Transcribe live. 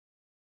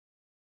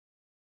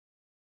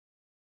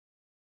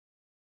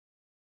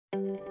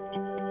Owning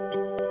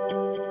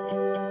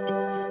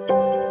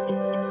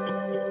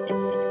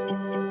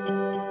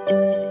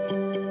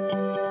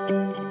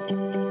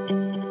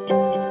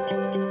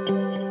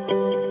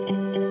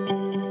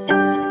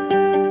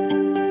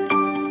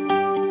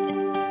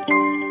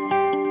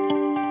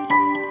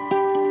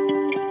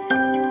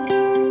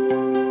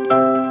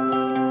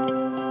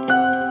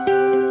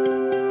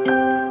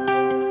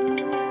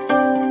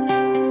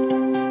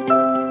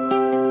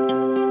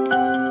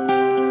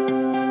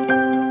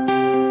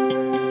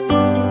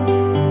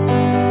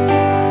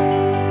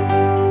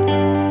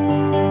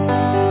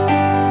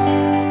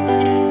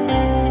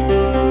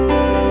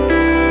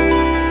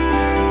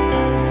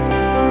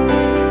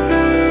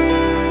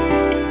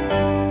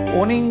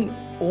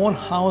own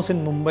house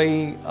in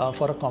Mumbai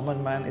for a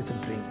common man is a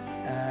dream,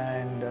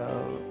 and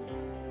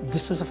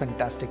this is a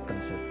fantastic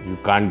concept. You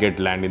can't get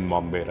land in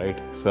Mumbai,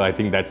 right? So I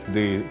think that's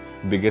the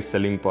biggest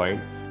selling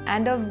point.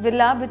 And a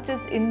villa which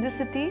is in the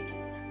city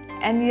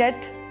and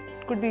yet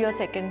could be your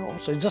second home.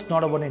 So it's just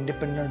not about an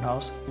independent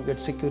house. You get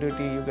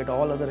security, you get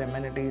all other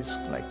amenities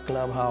like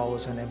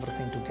clubhouse and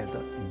everything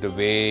together. The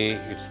way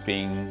it's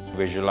being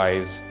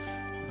visualized,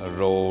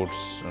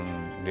 roads,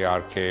 the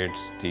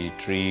arcades, the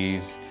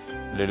trees,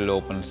 little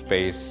open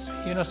space,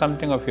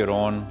 something of your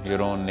own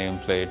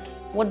nameplate.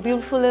 What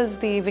beautiful is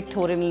the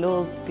Victorian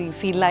look, the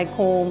feel like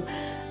home,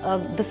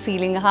 the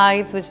ceiling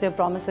heights which they're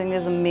promising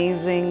is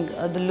amazing,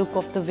 the look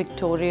of the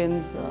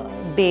Victorians,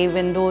 bay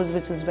windows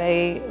which is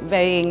very,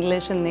 very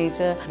English in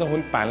nature. The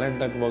whole palette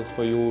that works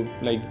for you,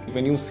 like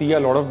when you see a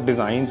lot of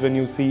designs, when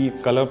you see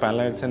color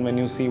palettes and when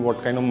you see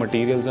what kind of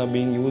materials are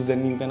being used,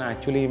 then you can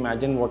actually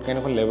imagine what kind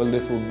of a level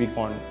this would be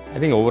on. I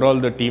think overall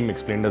the team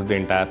explained us the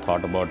entire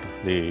thought about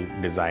the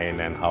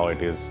design and how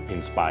it is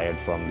inspired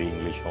from the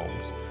English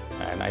homes.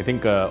 And I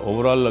think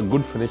overall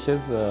good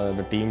finishes.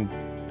 The team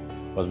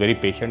was very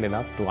patient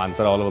enough to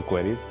answer all our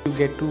queries. You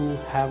get to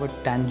have a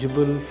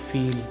tangible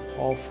feel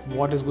of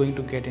what is going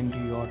to get into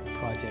your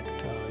project.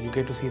 You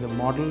get to see the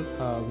model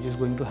which is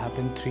going to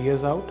happen 3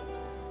 years out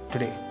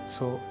today.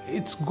 So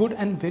it's good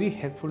and very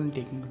helpful in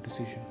taking a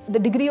decision. The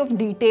degree of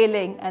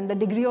detailing and the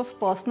degree of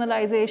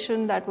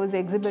personalization that was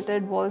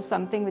exhibited was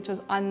something which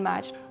was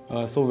unmatched.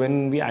 So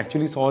when we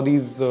actually saw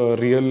these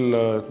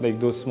real,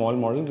 like those small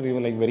models, we were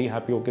like very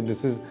happy, okay,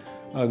 this is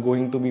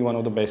going to be one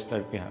of the best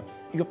that we have.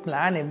 You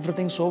plan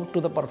everything so to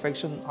the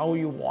perfection, how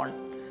you want,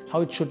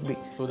 how it should be.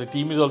 So the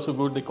team is also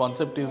good, the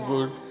concept is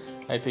good.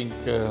 I think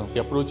the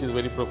approach is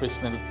very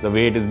professional. The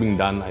way it is being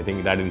done, I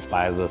think that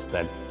inspires us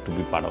to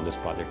be part of this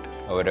project.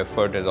 Our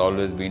effort has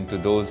always been to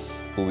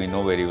those who we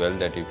know very well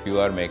that if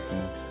you're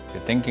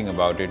thinking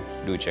about it,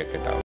 do check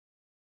it out.